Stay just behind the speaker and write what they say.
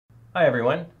Hi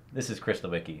everyone, this is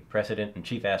Lewicki, President and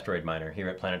Chief Asteroid Miner here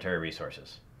at Planetary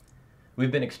Resources.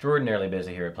 We've been extraordinarily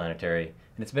busy here at Planetary,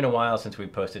 and it's been a while since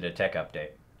we've posted a tech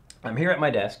update. I'm here at my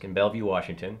desk in Bellevue,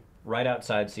 Washington, right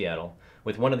outside Seattle,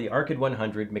 with one of the Arkyd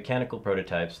 100 mechanical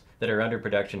prototypes that are under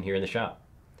production here in the shop.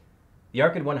 The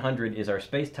Arkyd 100 is our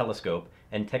space telescope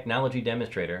and technology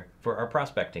demonstrator for our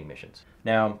prospecting missions.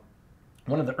 Now,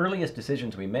 one of the earliest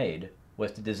decisions we made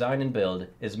was to design and build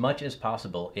as much as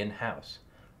possible in-house,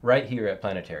 right here at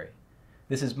Planetary.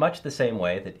 This is much the same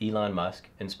way that Elon Musk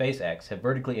and SpaceX have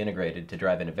vertically integrated to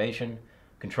drive innovation,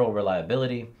 control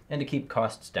reliability, and to keep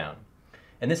costs down.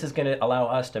 And this is going to allow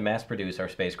us to mass produce our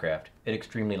spacecraft at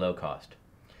extremely low cost.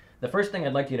 The first thing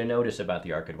I'd like you to notice about the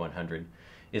Arkyd 100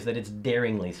 is that it's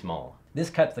daringly small.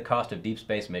 This cuts the cost of deep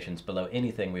space missions below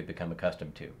anything we've become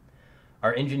accustomed to.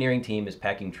 Our engineering team is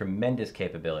packing tremendous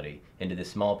capability into this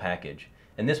small package,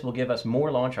 and this will give us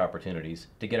more launch opportunities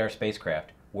to get our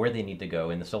spacecraft where they need to go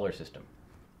in the solar system.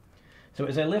 So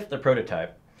as I lift the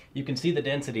prototype, you can see the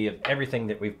density of everything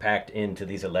that we've packed into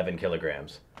these 11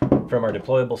 kilograms. From our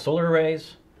deployable solar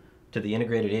arrays, to the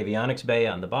integrated avionics bay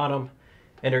on the bottom,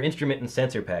 and our instrument and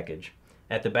sensor package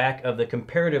at the back of the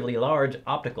comparatively large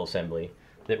optical assembly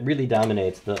that really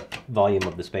dominates the volume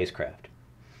of the spacecraft.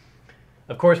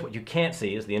 Of course, what you can't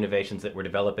see is the innovations that we're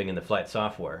developing in the flight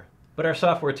software, but our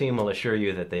software team will assure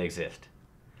you that they exist.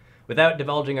 Without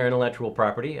divulging our intellectual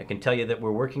property, I can tell you that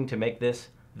we're working to make this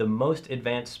the most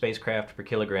advanced spacecraft per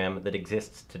kilogram that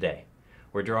exists today.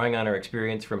 We're drawing on our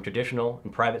experience from traditional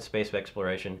and private space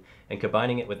exploration and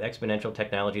combining it with exponential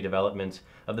technology developments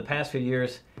of the past few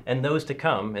years and those to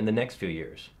come in the next few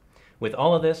years. With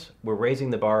all of this, we're raising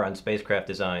the bar on spacecraft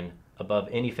design above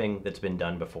anything that's been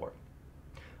done before.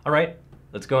 All right,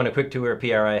 let's go on a quick tour of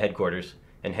PRI headquarters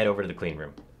and head over to the clean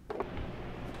room.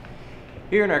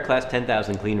 Here in our Class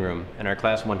 10,000 clean room and our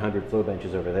Class 100 flow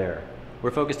benches over there,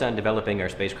 we're focused on developing our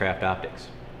spacecraft optics.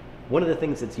 One of the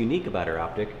things that's unique about our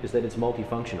optic is that it's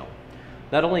multifunctional.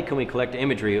 Not only can we collect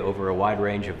imagery over a wide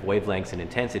range of wavelengths and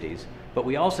intensities, but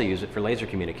we also use it for laser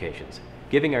communications,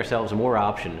 giving ourselves more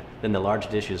option than the large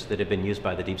dishes that have been used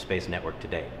by the Deep Space Network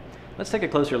today. Let's take a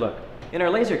closer look. In our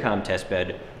LaserCom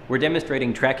testbed, we're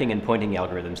demonstrating tracking and pointing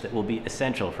algorithms that will be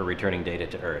essential for returning data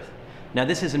to Earth. Now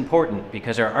this is important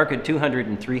because our Arkyd 200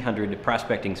 and 300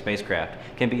 prospecting spacecraft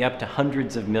can be up to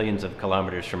hundreds of millions of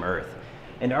kilometers from Earth.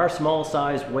 And our small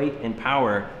size, weight, and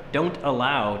power don't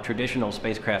allow traditional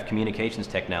spacecraft communications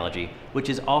technology, which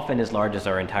is often as large as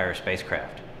our entire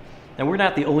spacecraft. And we're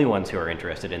not the only ones who are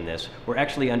interested in this. We're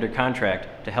actually under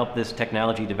contract to help this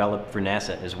technology develop for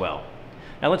NASA as well.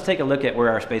 Now let's take a look at where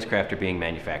our spacecraft are being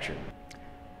manufactured.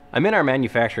 I'm in our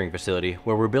manufacturing facility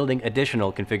where we're building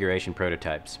additional configuration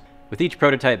prototypes. With each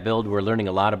prototype build, we're learning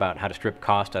a lot about how to strip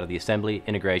cost out of the assembly,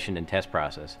 integration, and test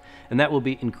process. And that will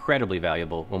be incredibly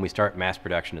valuable when we start mass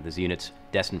production of these units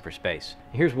destined for space.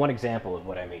 Here's one example of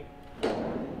what I mean.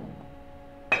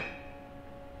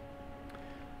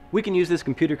 We can use this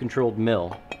computer-controlled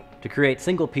mill to create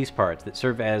single piece parts that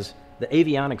serve as the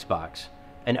avionics box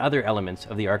and other elements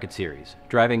of the Arkyd series,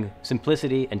 driving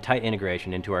simplicity and tight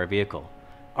integration into our vehicle.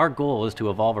 Our goal is to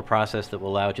evolve a process that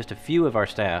will allow just a few of our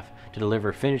staff to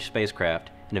deliver finished spacecraft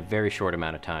in a very short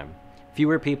amount of time.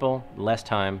 Fewer people, less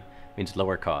time, means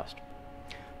lower cost.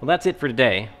 Well, that's it for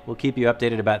today. We'll keep you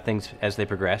updated about things as they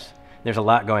progress. There's a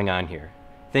lot going on here.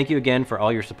 Thank you again for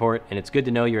all your support, and it's good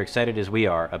to know you're excited as we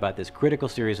are about this critical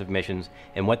series of missions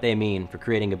and what they mean for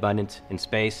creating abundance in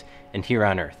space and here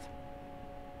on Earth.